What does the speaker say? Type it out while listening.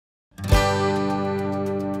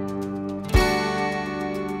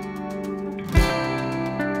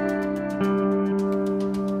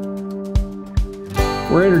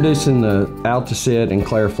We're introducing the Alticid and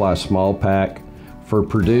ClariFly Small Pack for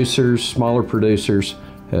producers, smaller producers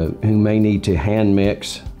who may need to hand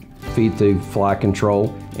mix feed through fly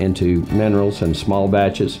control into minerals in small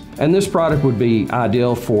batches. And this product would be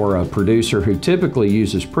ideal for a producer who typically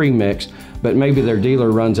uses pre-mix, but maybe their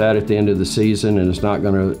dealer runs out at the end of the season and is not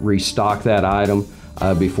going to restock that item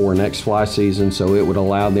before next fly season, so it would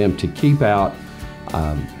allow them to keep out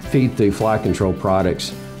feed through fly control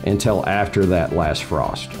products until after that last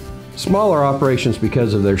frost. Smaller operations,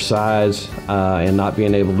 because of their size and not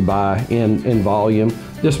being able to buy in volume,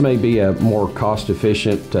 this may be a more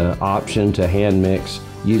cost-efficient option to hand mix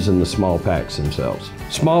using the small packs themselves.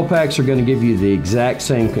 Small packs are going to give you the exact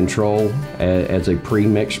same control as a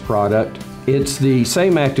pre-mixed product. It's the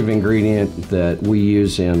same active ingredient that we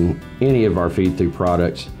use in any of our feed-through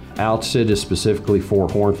products. Alticid is specifically for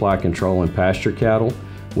horn fly control in pasture cattle,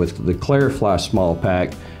 with the ClariFly Small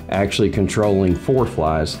Pack actually controlling 4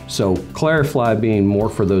 flies. So ClariFly being more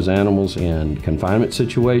for those animals in confinement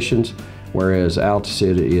situations, whereas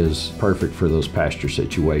Alticid is perfect for those pasture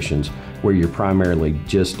situations where you're primarily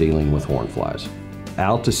just dealing with horn flies.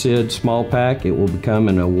 Alticid Small Pack, it will become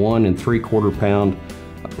in a 1 3/4 pound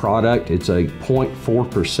product. It's a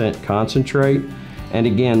 0.4% concentrate. And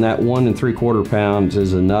again, that 1 3/4 pounds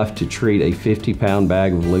is enough to treat a 50-pound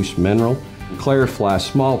bag of loose mineral. ClariFly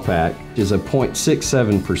Small Pack is a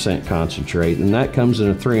 0.67% concentrate, and that comes in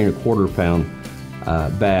a 3 1/4 pound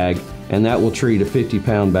bag, and that will treat a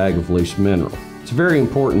 50-pound bag of loose mineral. It's very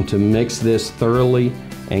important to mix this thoroughly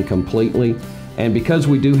and completely, and because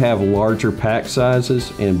we do have larger pack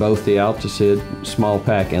sizes in both the Alticid Small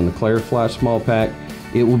Pack and the ClariFly Small Pack,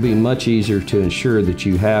 it will be much easier to ensure that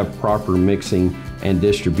you have proper mixing and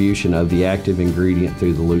distribution of the active ingredient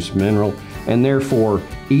through the loose mineral, and therefore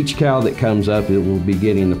each cow that comes up, it will be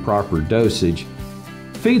getting the proper dosage.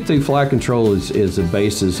 Feed through fly control is the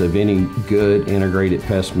basis of any good integrated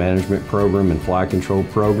pest management program and fly control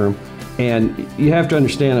program. And you have to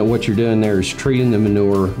understand that what you're doing there is treating the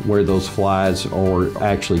manure where those flies are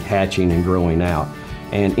actually hatching and growing out.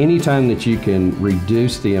 And anytime that you can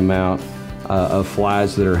reduce the amount of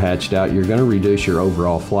flies that are hatched out, you're going to reduce your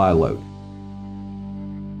overall fly load.